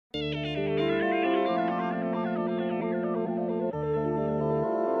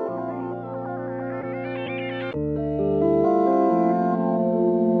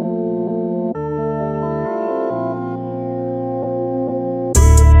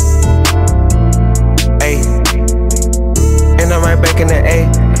back in the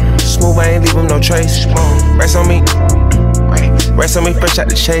A. Smooth, I ain't leave him no trace. Rest on me. Rest on me, fresh out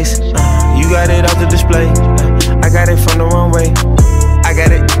the chase. You got it off the display. I got it from the wrong way. I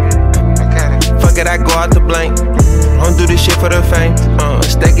got it. Fuck it, I go out the blank. Don't do this shit for the fame.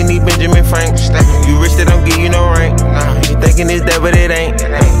 Stacking these Benjamin Franks. You rich, they don't give you no rank. You thinking it's that, but it ain't.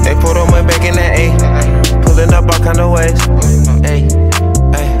 They put on my back in that A. Pulling up all kind of ways. Ay,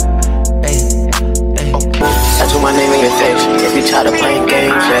 ay, ay, ay. Tattoo my name in your face. If you try to play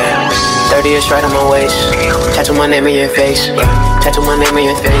games, yeah. 30 is right on my waist. Tattoo my name in your face. Tattoo my name in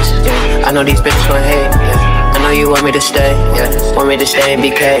your face. I know these bitches gon' hate. I know you want me to stay. Want me to stay in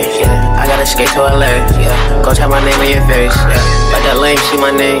BK. I gotta skate to LA. Go tap my name in your face. Like that lame, see my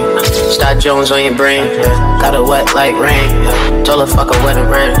name. Styjones on your brain. Got it wet like rain. Told her fuck a wedding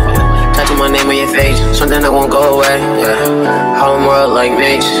ring. Tattoo my name on your face. Something that won't go away. Home world like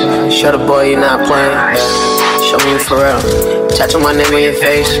mates. Show the boy you're not playing. Show me you for real. Tattoo my name on your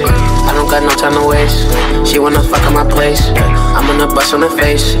face. I don't got no time to waste. She wanna fuck in my place. I'm gonna bust on her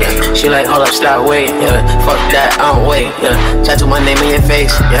face. She like, hold up, stop, wait. Fuck that, I don't wait. Tattoo my name on your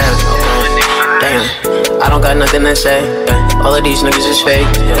face. Damn, I don't got nothing to say. All of these niggas is fake.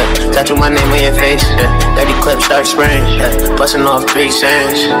 Tattoo my name on your face. Dirty clips start spraying. Busting off 3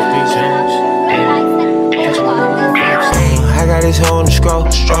 cents. I got this hoe on the scroll.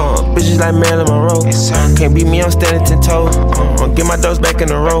 Bitches like Marilyn Monroe. Can't beat me, I'm standing 10 toes. Get my dose back in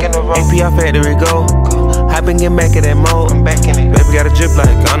the row. AP off factory go. Hop and get back in that mode. Baby got a drip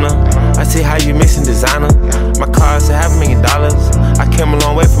like Gunna. I see how you mixing designer. My car is $500,000. I came a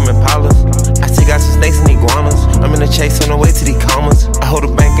long way from Impalas. I still got some snakes and iguanas. I'm in the chase on the way to the commas. I hold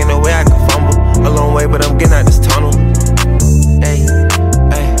a bank in the way I can fumble. A long way, but I'm getting out this tunnel. Ay,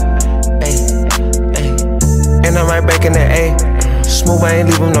 ay, ay, ay. And I'm right back in the A. Smooth, I ain't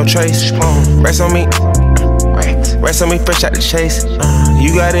leave him no trace. Rest on me. Rest on me, fresh out the chase.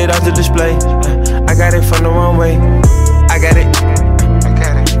 You got it off the display. I got it from the wrong way. I got it.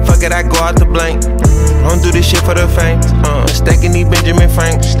 Fuck it, I go out the blank. Don't do this shit for the fame. Stacking these Benjamin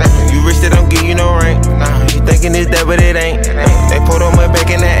Franks. You rich, they don't give you no rank. You thinking it's that, but it ain't. They put on my back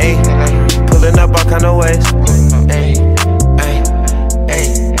in that A. Pulling up all kind of ways. Ay, ay, ay,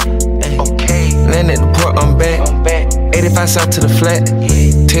 ay. Land at the port, I'm back. 85 south to the flat.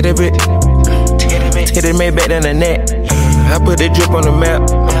 Take that bitch. Hit it made back down the neck. I put the drip on the map.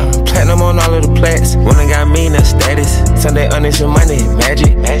 Platinum on all of the plats. When I got mean, that's status. Sunday honest and money,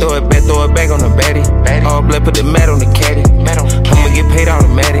 magic. Throw it back on the baddie. All blood, put the mat on the caddy. I'ma get paid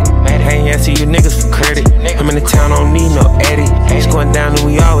automatic. I ain't asking you niggas for credit. I'm in the town, don't need no addy. It's going down and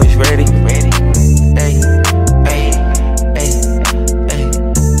we always ready. Ay, ay, ay, ay.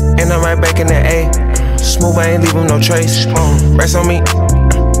 And I'm right back in the A. Smooth, I ain't leave him no trace. Rest on me.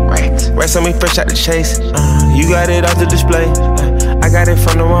 Rest on me, fresh out the chase. You got it off the display. I got it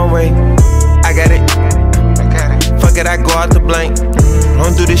from the wrong way. I got it. Fuck it, I go out the blank.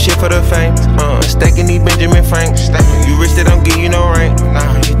 Don't do this shit for the fame. Stacking these Benjamin Franks. You rich, they don't give you no rank.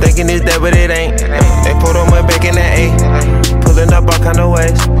 You thinking it's that, but it ain't. They put on my back in that A. Pulling up all kind of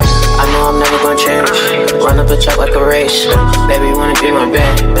ways. I know I'm never gonna change. Run up the track like a race. Baby, you wanna be my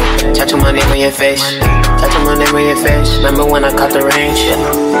babe. Tattoo my name on your face. Tattoo my name on your face. Remember when I caught the range?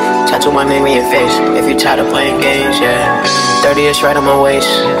 Tattoo my name on your face. If you tired of playing games, 30 is right on my waist.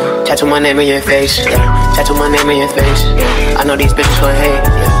 Tattoo my name on your face. Tattoo my name on your face. I know these bitches gon' hate.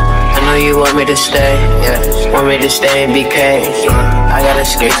 I know you want me to stay. Want me to stay in BK. I gotta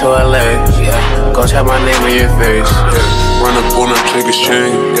skate to LA. Go tap my name on your face. Run up on them, take his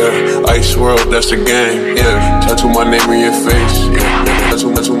chain. Ice world, that's the game. Tattoo my name on your face. Tattoo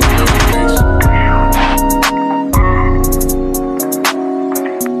my name on your face.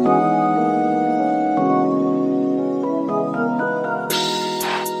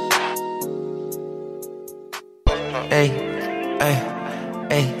 Ay, ay,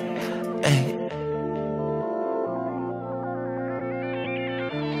 ay, ay.